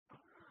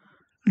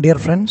Dear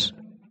friends,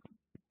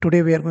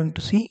 today we are going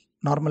to see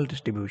normal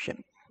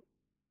distribution.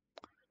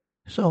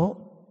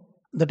 So,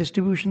 the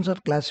distributions are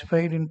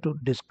classified into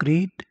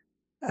discrete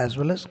as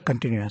well as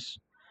continuous.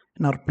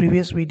 In our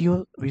previous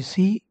video, we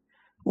see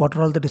what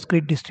are all the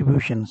discrete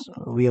distributions.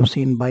 We have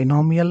seen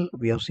binomial,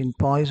 we have seen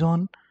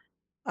Poisson,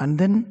 and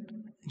then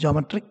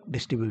geometric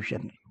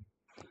distribution.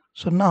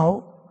 So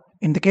now,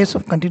 in the case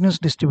of continuous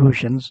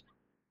distributions,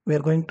 we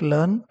are going to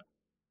learn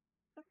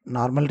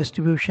normal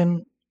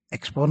distribution,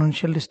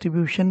 exponential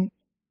distribution,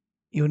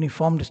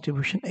 uniform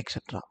distribution,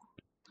 etc.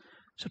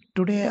 So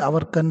today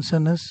our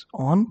concern is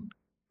on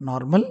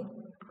normal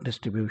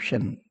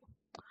distribution.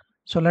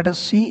 So let us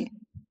see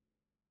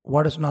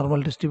what is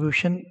normal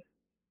distribution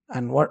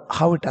and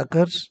how it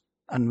occurs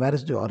and where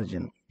is the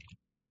origin.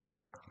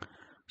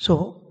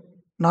 So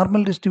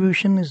normal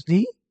distribution is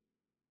the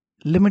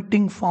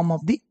limiting form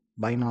of the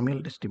binomial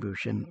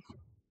distribution.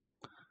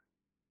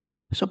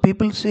 So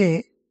people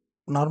say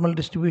normal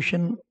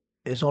distribution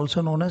is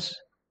also known as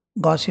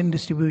Gaussian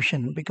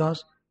distribution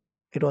because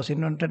it was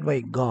invented by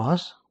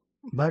Gauss,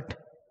 but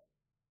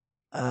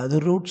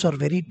the roots are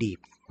very deep.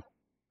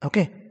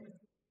 Okay.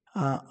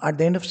 At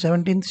the end of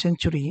 17th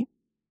century,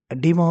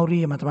 De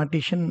Moivre, a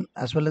mathematician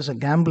as well as a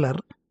gambler,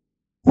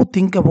 who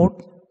think about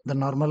the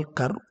normal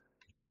curve.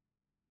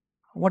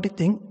 What do you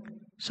think?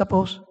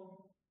 Suppose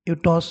you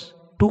toss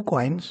two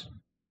coins,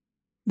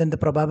 then the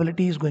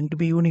probability is going to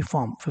be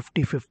uniform,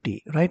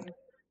 50-50, right?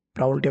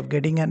 Probability of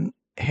getting an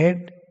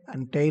head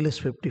and tail is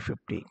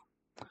 50-50.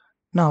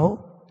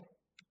 Now,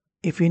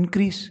 if you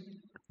increase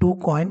two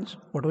coins,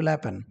 what will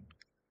happen?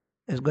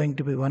 Is going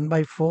to be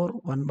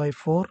 1/4,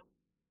 1/4,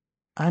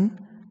 and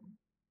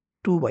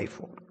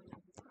 2/4.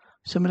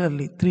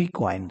 Similarly, 3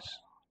 coins.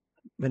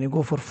 When you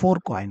go for 4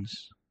 coins,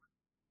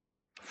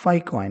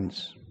 5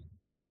 coins,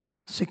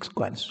 6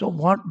 coins. So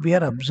what we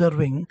are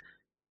observing,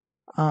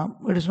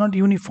 it is not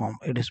uniform.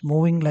 It is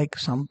moving like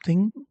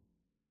something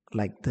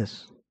like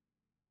this.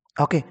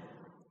 Okay.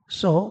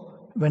 So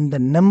when the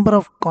number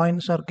of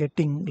coins are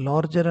getting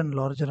larger and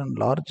larger and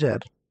larger,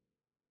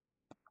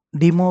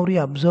 De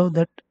Moivre observed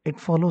that it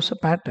follows a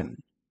pattern.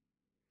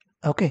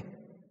 Okay.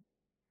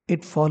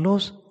 It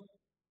follows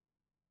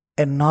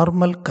a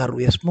normal curve,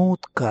 a smooth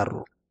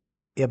curve,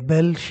 a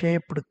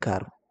bell-shaped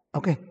curve.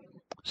 Okay.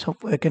 So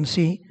you can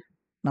see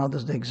now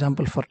this is the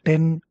example for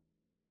 10,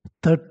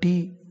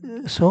 30.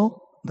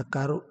 So the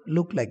curve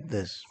look like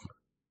this.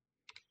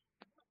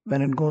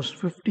 When it goes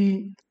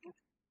 50,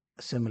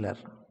 similar.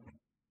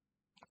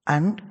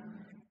 And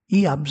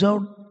he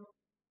observed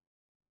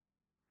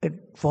it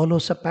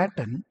follows a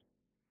pattern,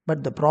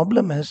 but the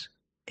problem is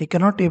he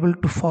cannot able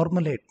to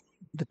formulate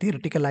the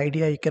theoretical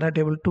idea. He cannot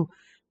able to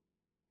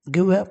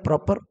give a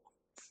proper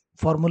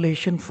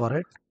formulation for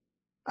it.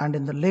 And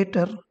in the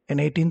later, in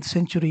 18th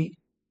century,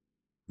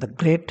 the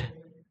great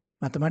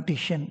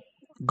mathematician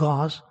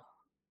Gauss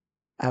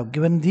have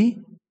given the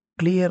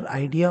clear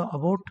idea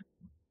about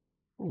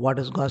what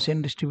is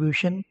Gaussian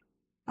distribution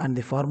and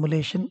the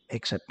formulation,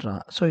 etc.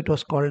 So it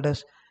was called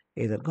as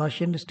either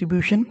Gaussian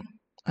distribution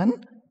and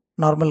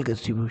normal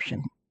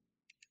distribution.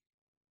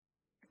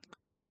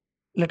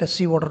 Let us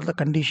see what are the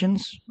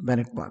conditions when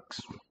it works.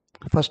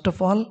 First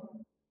of all,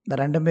 the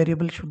random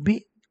variable should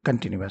be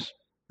continuous.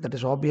 That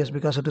is obvious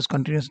because it is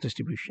continuous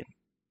distribution.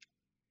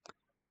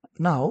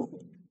 Now,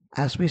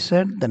 as we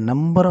said, the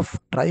number of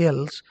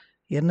trials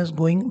n is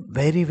going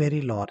very,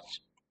 very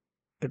large.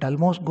 It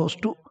almost goes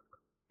to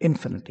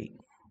infinity.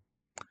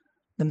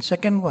 Then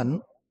second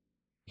one,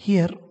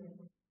 here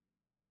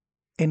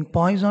in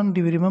Poisson,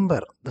 do you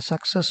remember the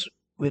success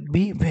will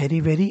be very,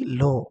 very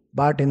low.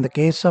 But in the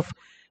case of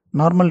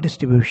normal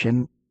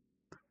distribution,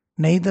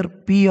 neither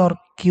P or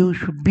Q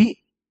should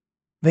be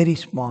very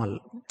small.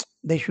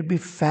 They should be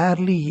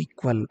fairly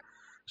equal.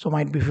 So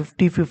might be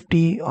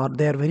 50-50 or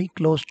they are very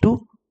close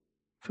to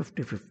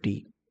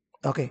 50-50.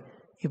 Okay.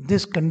 If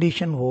this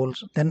condition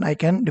holds, then I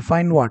can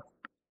define what?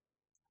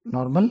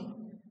 Normal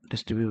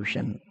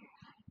distribution.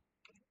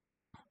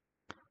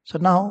 So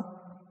now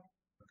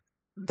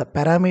the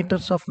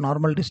parameters of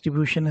normal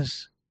distribution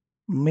is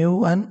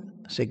mu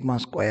and sigma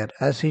square.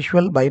 As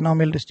usual,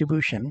 binomial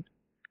distribution,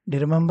 do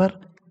you remember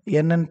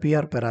n and p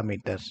are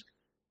parameters.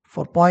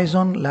 For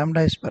Poisson,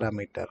 lambda is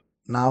parameter.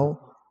 Now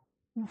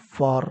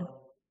for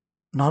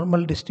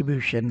normal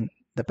distribution,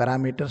 the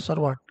parameters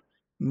are what?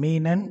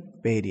 Mean and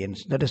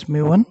variance. That is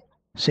mu and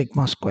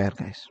sigma square,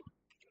 guys.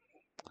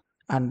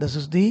 And this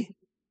is the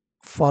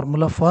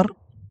formula for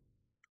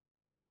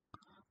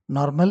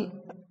normal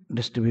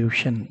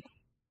distribution.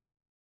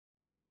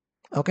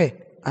 Okay,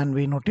 and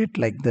we note it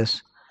like this.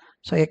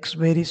 So x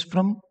varies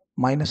from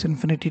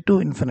 -infinity to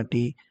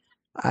infinity,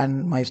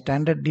 and my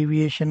standard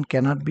deviation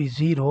cannot be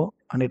 0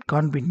 and it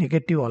can't be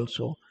negative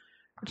also.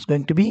 It's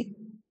going to be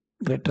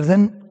greater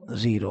than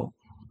 0.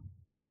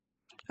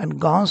 And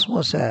Gauss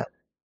was a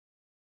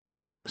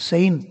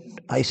saint,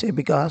 I say,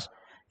 because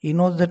he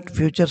knows that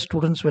future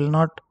students will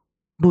not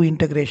do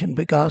integration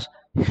because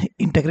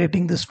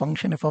integrating this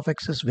function f of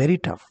x is very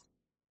tough.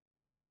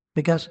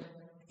 Because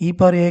e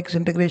power ax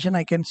integration,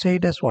 I can say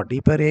it as what?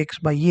 E power ax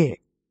by a.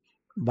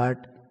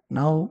 But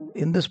now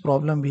in this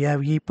problem we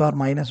have e power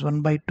minus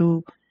 1 by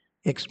 2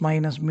 x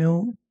minus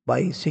mu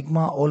by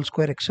sigma whole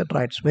square,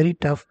 etc. It's very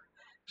tough.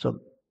 So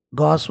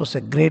Gauss was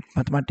a great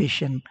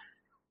mathematician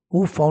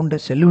who found a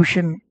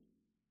solution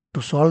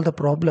to solve the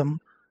problem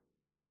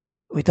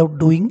without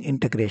doing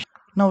integration.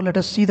 Now let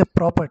us see the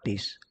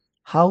properties,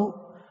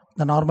 how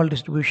the normal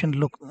distribution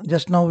look.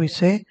 Just now we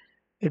say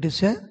it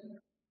is a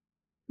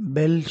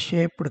bell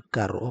shaped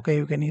curve. Okay,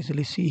 you can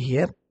easily see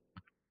here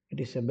it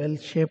is a bell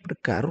shaped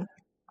curve,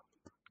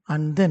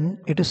 and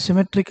then it is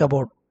symmetric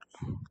about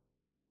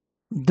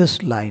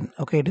this line.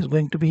 Okay, it is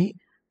going to be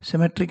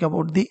symmetric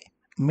about the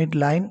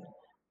midline.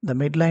 The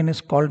midline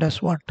is called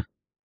as what?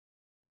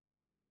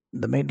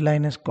 The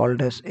midline is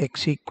called as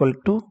x equal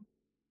to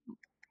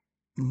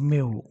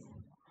mu.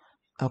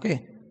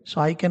 Okay,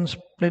 so I can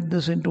split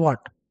this into what?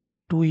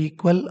 2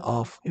 equal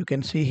of, you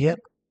can see here,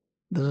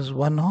 this is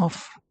one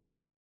half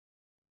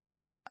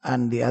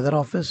and the other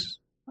half is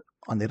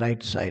on the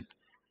right side.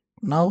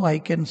 Now I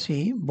can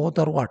see both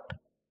are what?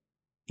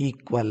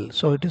 Equal.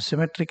 So it is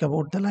symmetric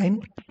about the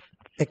line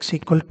x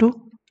equal to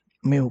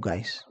mu,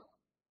 guys.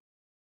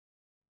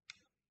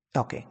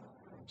 Okay,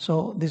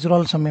 so these are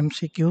all some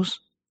MCQs.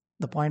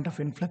 The point of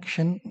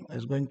inflection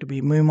is going to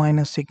be mu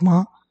minus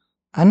sigma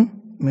and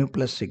mu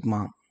plus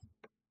sigma.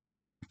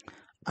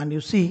 And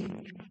you see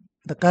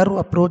the curve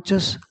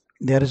approaches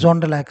the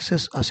horizontal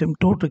axis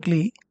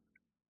asymptotically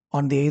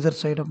on the either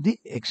side of the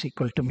x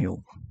equal to mu.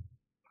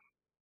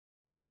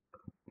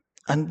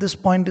 And this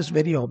point is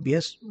very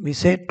obvious. We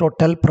say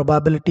total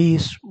probability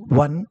is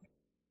 1.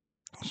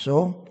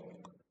 So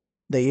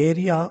the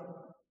area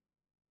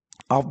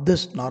of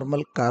this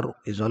normal curve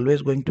is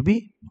always going to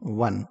be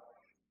 1.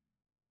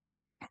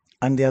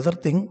 And the other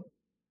thing,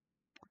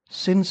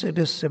 since it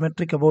is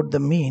symmetric about the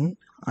mean,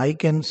 I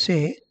can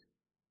say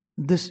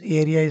this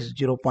area is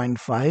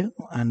 0.5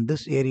 and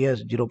this area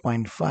is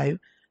 0.5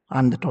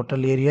 and the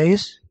total area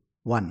is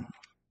 1.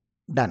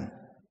 Done.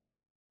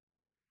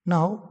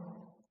 Now,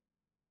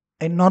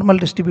 in normal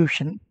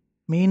distribution,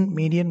 mean,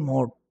 median,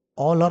 mode,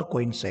 all are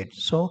coincide.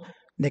 So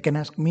they can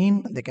ask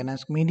mean, they can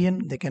ask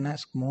median, they can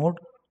ask mode,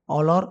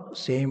 all are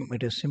same.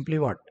 It is simply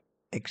what?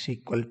 X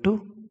equal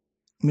to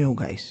mu,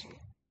 guys.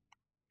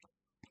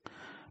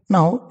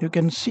 Now you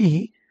can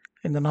see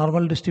in the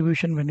normal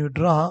distribution when you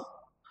draw,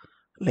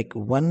 like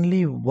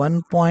only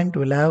one point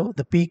will have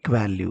the peak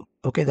value.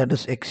 Okay, that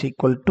is x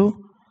equal to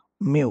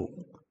mu.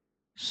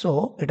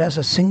 So it has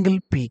a single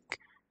peak.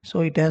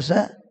 So it has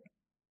a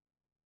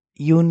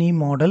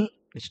unimodal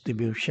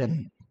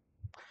distribution.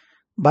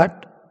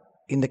 But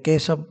in the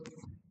case of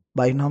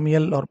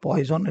binomial or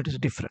Poisson, it is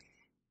different.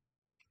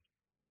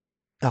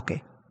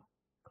 Okay,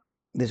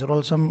 these are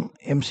all some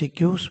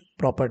MCQs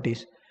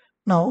properties.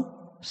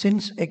 Now,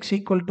 since x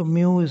equal to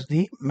mu is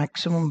the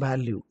maximum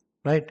value,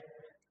 right?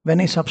 When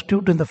I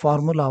substitute in the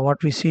formula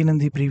what we seen in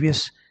the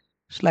previous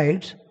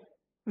slides,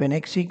 when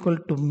x equal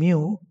to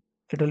mu,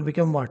 it will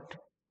become what?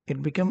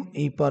 It become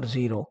e power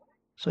 0.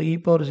 So e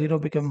power 0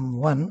 become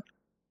 1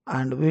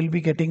 and we will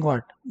be getting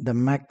what? The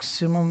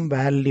maximum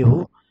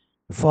value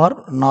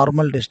for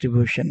normal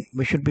distribution.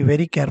 We should be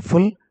very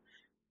careful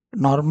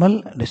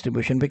normal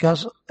distribution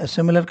because a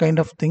similar kind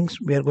of things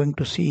we are going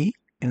to see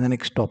in the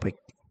next topic.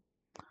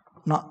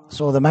 Now,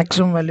 so the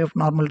maximum value of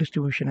normal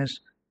distribution is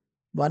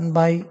 1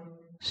 by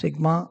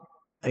sigma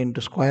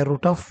into square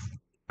root of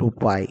 2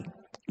 pi.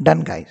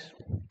 Done, guys.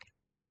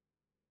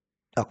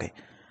 Okay.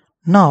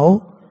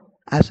 Now,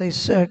 as I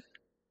said,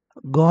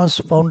 Gauss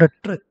found a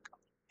trick.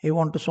 He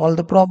wanted to solve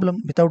the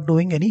problem without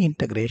doing any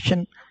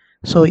integration.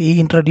 So he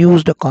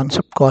introduced a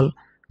concept called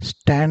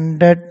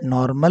standard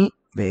normal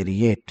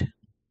variate.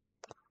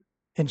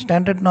 In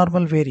standard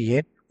normal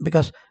variate,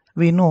 because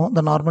we know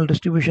the normal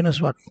distribution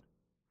is what?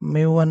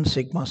 Mu 1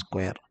 sigma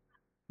square.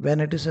 When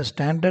it is a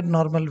standard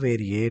normal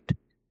variate,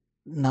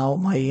 now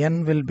my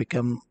n will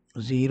become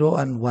 0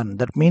 and 1.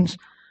 That means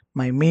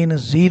my mean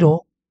is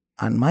 0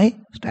 and my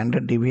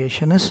standard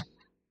deviation is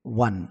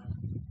 1.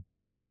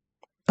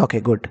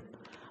 Okay, good.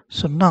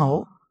 So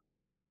now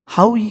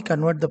how he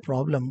convert the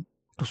problem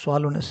to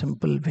solve in a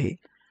simple way.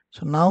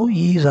 So now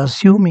he is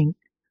assuming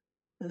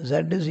z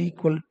is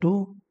equal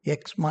to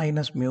x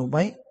minus mu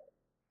by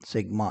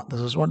sigma.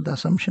 This is what the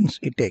assumptions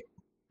he take.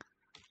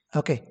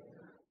 Okay,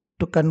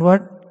 to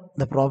convert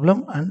the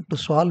problem and to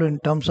solve in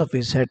terms of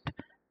z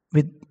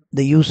with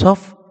the use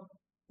of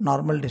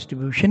normal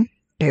distribution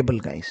table,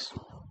 guys.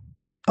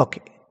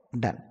 Okay,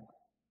 done.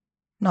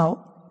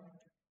 Now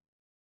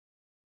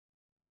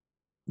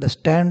the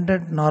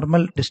standard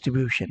normal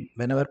distribution,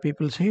 whenever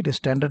people say it is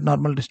standard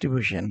normal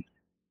distribution,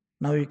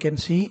 now you can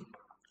see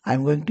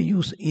I'm going to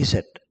use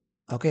EZ.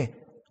 Okay,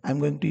 I'm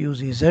going to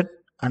use EZ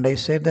and I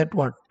say that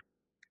what?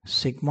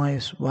 Sigma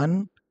is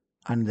 1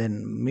 and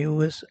then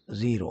mu is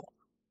 0.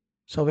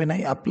 So when I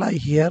apply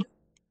here,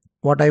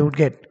 what I would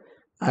get?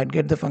 I'd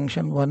get the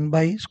function 1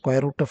 by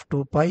square root of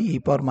 2 pi e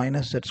power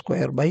minus z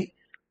square by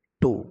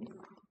 2.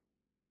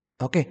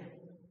 Okay,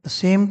 the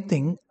same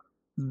thing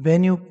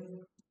when you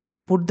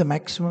put the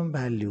maximum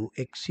value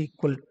x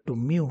equal to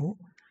mu,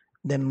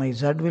 then my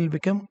z will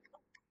become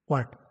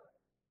what?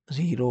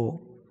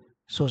 0.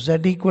 So z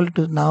equal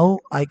to, now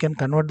I can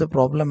convert the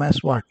problem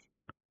as what?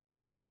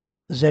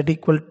 Z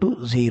equal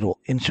to 0.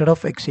 Instead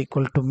of x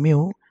equal to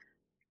mu,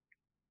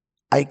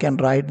 I can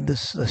write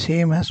this the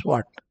same as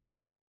what?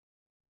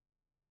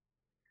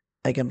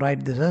 I can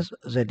write this as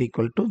z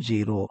equal to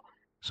 0.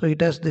 So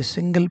it has the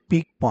single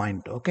peak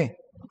point. Okay.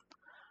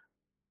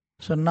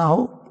 So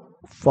now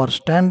for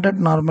standard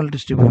normal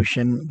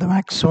distribution, the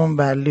maximum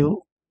value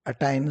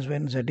attains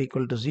when z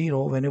equal to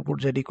 0. When you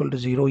put z equal to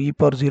 0, e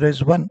power 0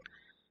 is 1.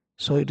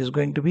 So it is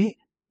going to be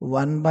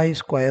 1 by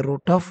square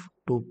root of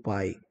 2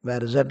 pi,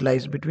 where z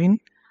lies between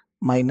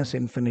minus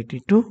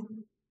infinity to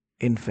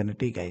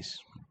infinity, guys.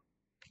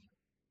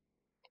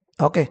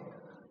 Okay.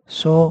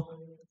 So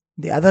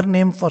the other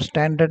name for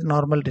standard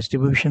normal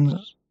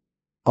distributions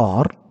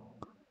are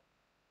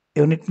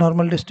unit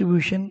normal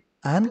distribution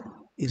and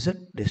Z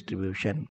distribution.